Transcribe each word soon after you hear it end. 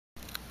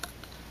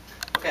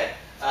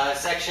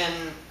Section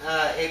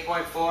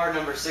 8.4,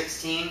 number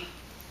 16.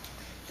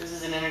 This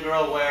is an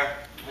integral where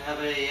I have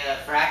a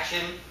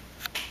fraction,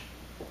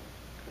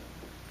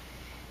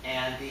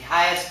 and the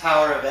highest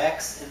power of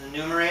x in the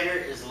numerator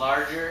is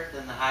larger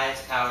than the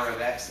highest power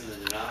of x in the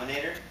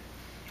denominator.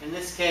 In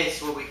this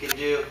case, what we can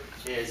do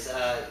is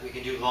we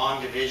can do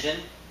long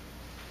division.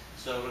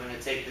 So we're going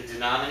to take the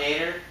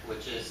denominator,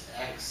 which is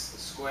x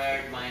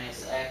squared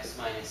minus x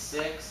minus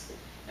 6,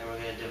 and we're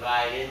going to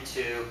divide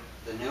into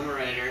the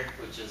numerator,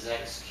 which is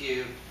x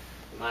cubed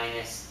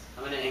minus,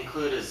 I'm going to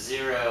include a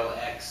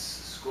 0x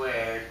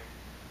squared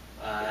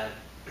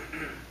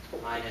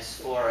minus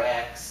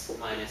 4x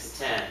minus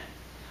 10.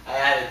 I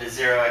added the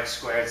 0x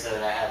squared so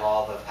that I have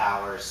all the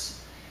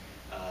powers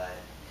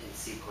in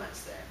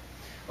sequence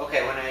there.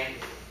 Okay, when I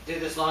do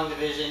this long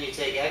division, you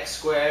take x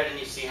squared and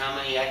you see how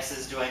many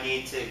x's do I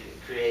need to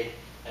create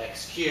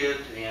x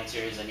cubed. The answer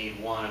is I need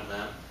one of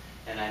them.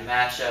 And I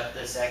match up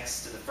this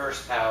x to the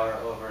first power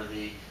over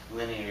the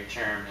linear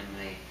term in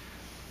the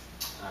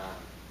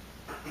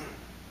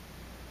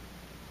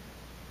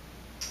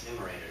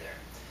numerator there.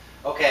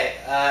 Okay,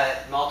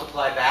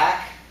 multiply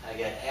back. I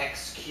get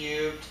x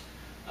cubed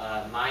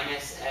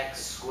minus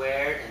x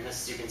squared. And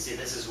this, you can see,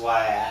 this is why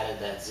I added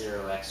that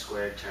 0x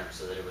squared term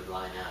so that it would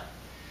line up.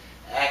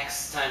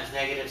 X times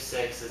negative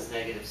 6 is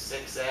negative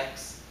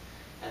 6x.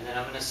 And then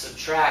I'm going to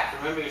subtract.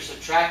 Remember, you're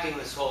subtracting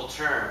this whole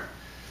term.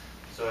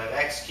 So I have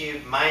x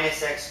cubed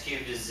minus x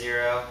cubed is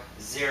 0.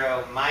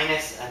 0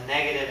 minus a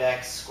negative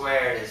x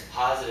squared is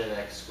positive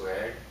x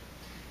squared.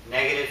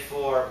 Negative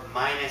 4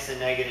 minus a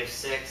negative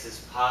 6 is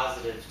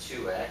positive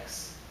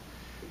 2x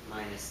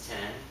minus 10.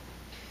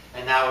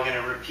 And now we're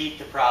going to repeat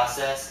the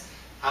process.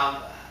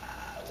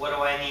 What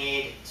do I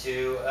need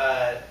to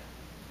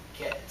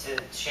get to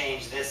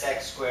change this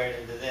x squared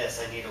into this?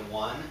 I need a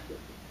 1.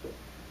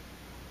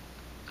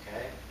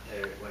 Okay,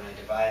 when I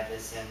divide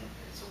this in,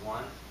 it's a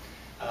 1.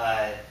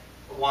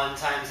 1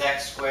 times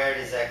x squared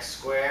is x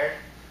squared.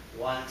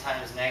 1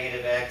 times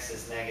negative x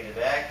is negative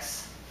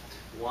x.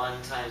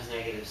 1 times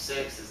negative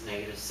 6 is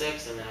negative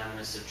 6. And then I'm going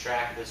to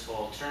subtract this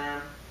whole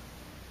term.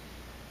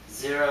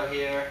 0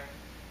 here.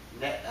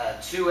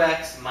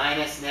 2x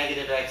minus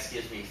negative x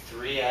gives me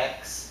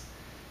 3x.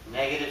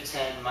 Negative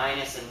 10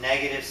 minus a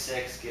negative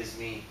 6 gives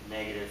me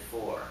negative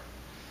 4.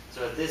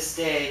 So at this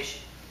stage,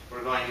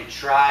 we're going to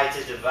try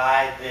to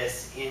divide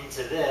this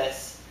into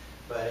this,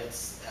 but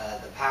it's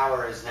the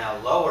power is now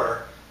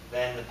lower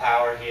than the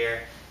power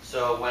here.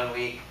 So when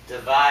we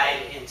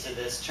divide into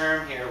this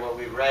term here, what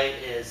we write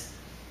is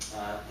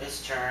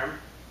this term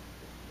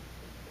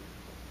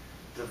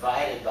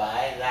divided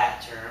by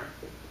that term.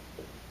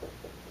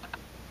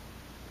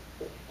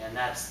 And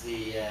that's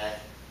the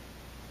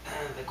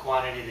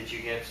quantity that you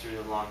get through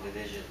the long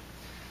division.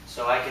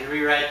 So I can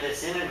rewrite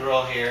this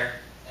integral here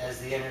as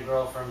the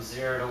integral from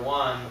 0 to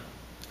 1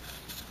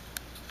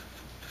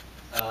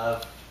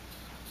 of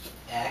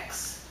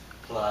x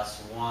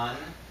plus 1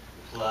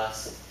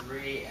 plus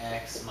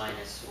 3x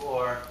minus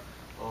 4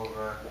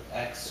 over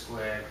x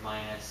squared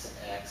minus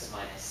x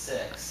minus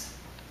 6.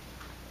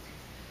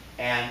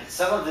 And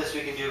some of this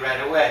we can do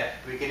right away.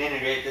 We can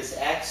integrate this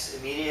x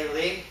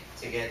immediately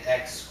to get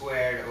x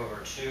squared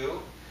over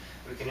 2.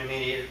 We can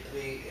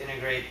immediately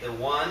integrate the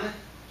 1,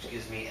 which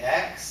gives me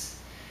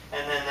x.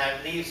 And then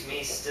that leaves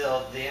me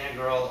still the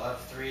integral of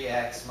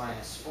 3x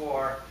minus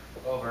 4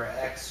 over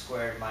x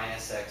squared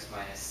minus x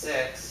minus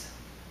 6.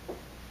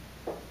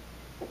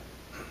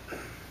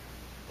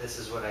 This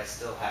is what I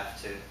still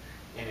have to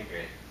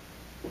integrate.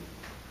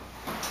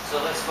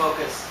 So let's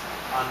focus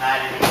on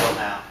that integral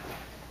now.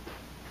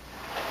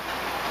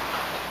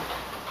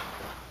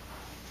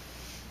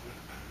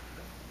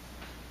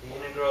 The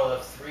integral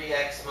of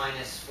 3x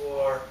minus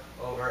 4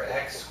 over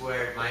x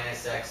squared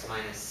minus x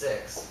minus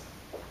 6.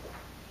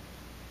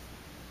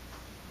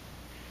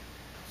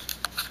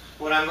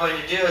 What I'm going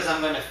to do is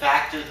I'm going to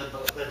factor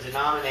the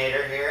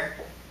denominator here.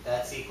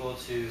 That's equal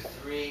to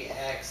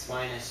 3x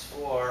minus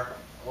 4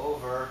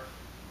 over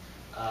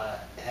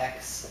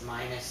x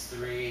minus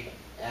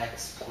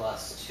 3x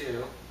plus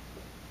 2.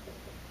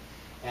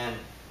 And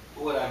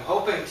what I'm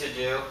hoping to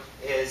do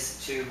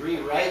is to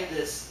rewrite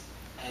this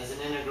as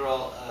an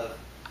integral of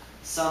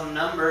some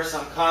number,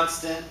 some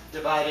constant,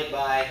 divided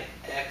by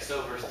x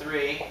over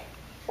 3,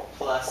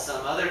 plus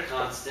some other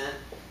constant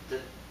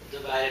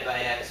divided by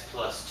x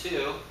plus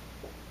 2.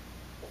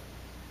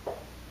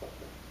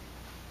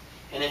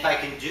 And if I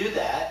can do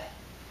that,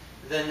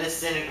 then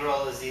this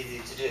integral is easy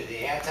to do. The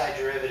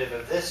antiderivative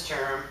of this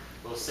term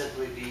will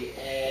simply be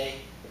a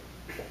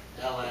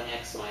ln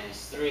x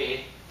minus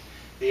 3.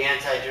 The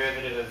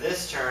antiderivative of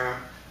this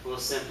term will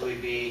simply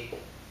be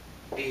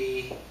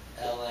b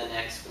ln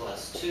x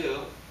plus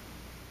 2.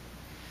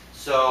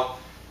 So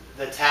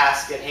the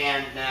task at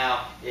hand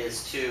now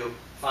is to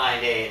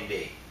find a and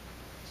b.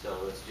 So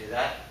let's do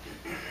that.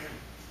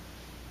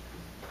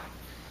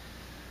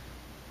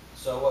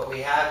 So what we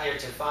have here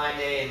to find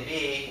a and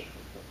b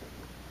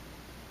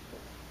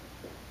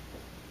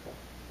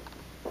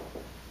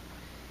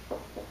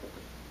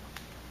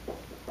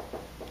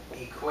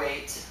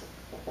equate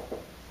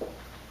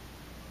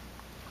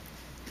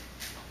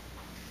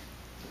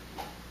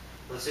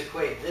let's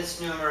equate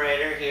this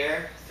numerator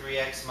here,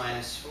 3x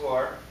minus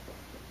 4,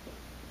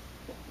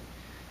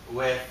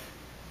 with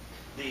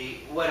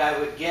what I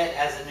would get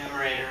as a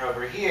numerator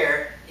over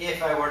here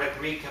if I were to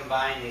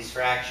recombine these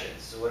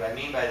fractions. So what I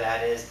mean by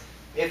that is,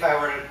 if I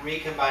were to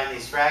recombine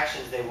these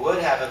fractions, they would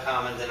have a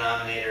common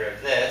denominator of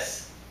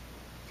this.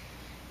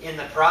 In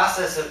the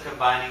process of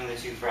combining the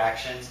two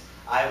fractions,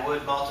 I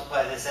would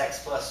multiply this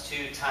x plus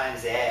 2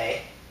 times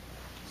a.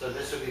 So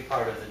this would be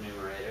part of the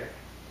numerator,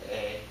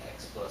 a,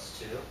 x plus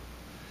 2.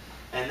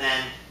 And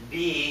then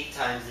b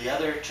times the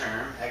other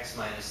term, x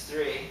minus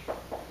 3.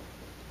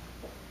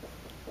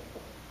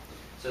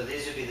 So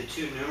these would be the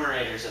two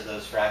numerators of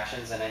those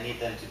fractions, and I need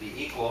them to be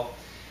equal.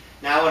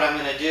 Now what I'm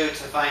going to do to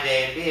find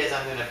a and b is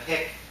I'm going to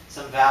pick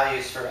some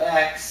values for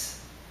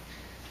x,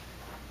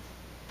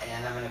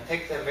 and I'm going to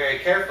pick them very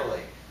carefully.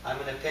 I'm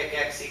going to pick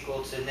x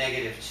equal to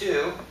negative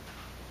 2,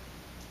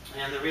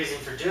 and the reason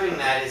for doing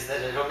that is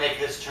that it'll make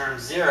this term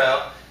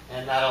 0,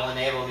 and that'll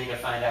enable me to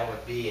find out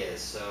what b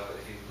is. So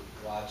if you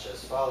watch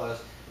as follows,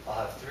 I'll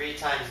have 3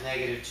 times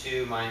negative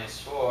 2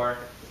 minus 4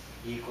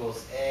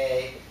 equals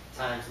a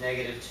times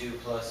negative 2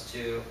 plus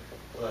 2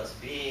 plus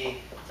b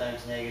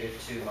times negative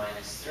 2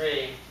 minus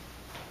 3.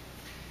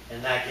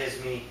 And that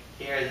gives me,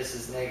 here this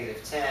is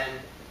negative 10,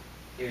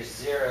 here's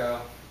 0,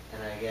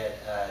 and I get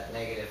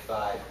negative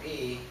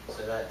 5b.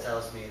 So that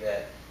tells me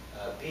that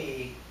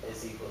b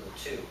is equal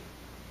to 2.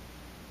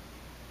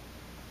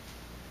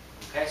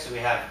 Okay, so we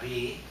have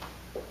b.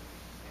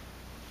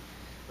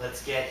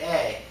 Let's get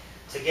a.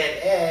 To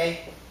get a,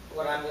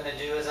 what I'm going to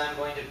do is I'm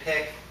going to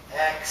pick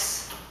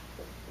x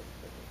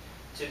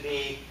to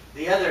be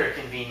the other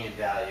convenient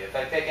value. If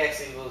I pick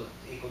x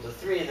equal to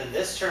 3, then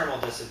this term will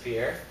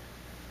disappear.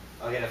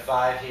 I'll get a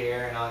 5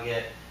 here, and I'll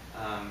get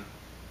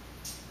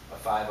a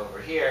 5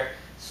 over here.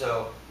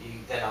 So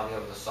then I'll be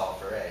able to solve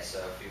for a. So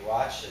if you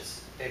watch,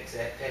 it's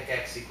pick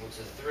x equal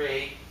to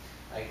 3.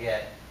 I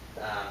get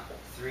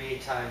 3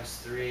 times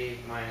 3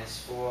 minus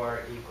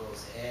 4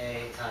 equals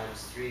a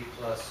times 3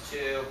 plus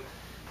 2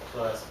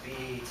 plus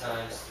b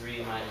times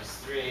 3 minus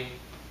 3.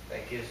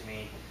 That gives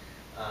me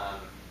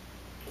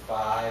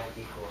 5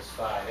 equals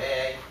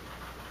 5a.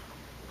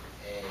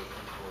 A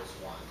equals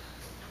 1.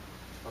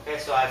 Okay,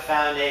 so I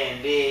found a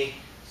and b.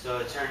 So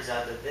it turns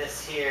out that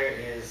this here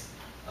is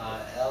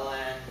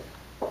ln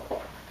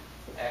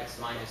x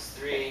minus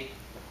 3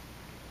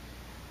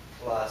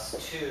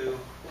 plus 2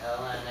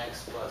 ln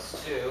x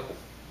plus 2.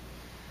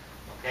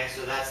 Okay,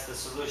 so that's the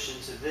solution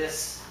to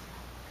this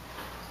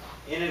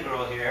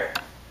integral here.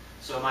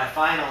 So my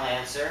final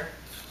answer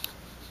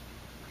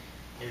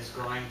is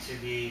going to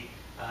be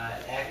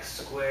x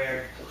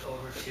squared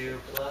over 2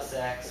 plus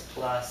x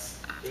plus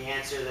the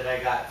answer that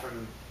I got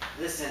from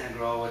this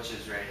integral, which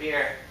is right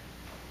here,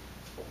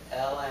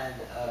 ln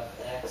of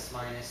x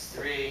minus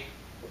 3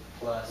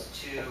 plus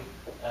 2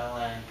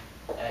 ln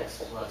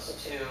x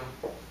plus 2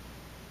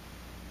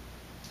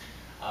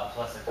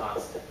 plus a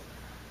constant.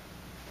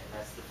 And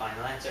that's the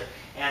final answer.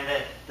 And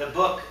the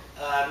book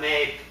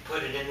may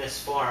put it in this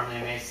form.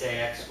 They may say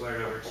x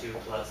squared over 2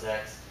 plus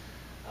x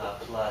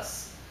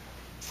plus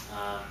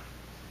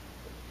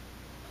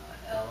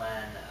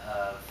ln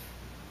of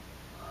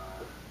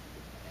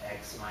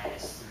x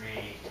minus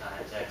 3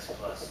 times x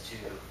plus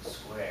 2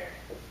 squared.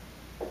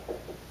 And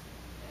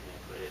they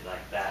put it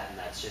like that, and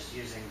that's just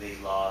using the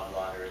law of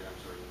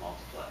logarithms where you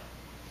multiply.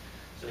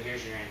 So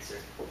here's your answer.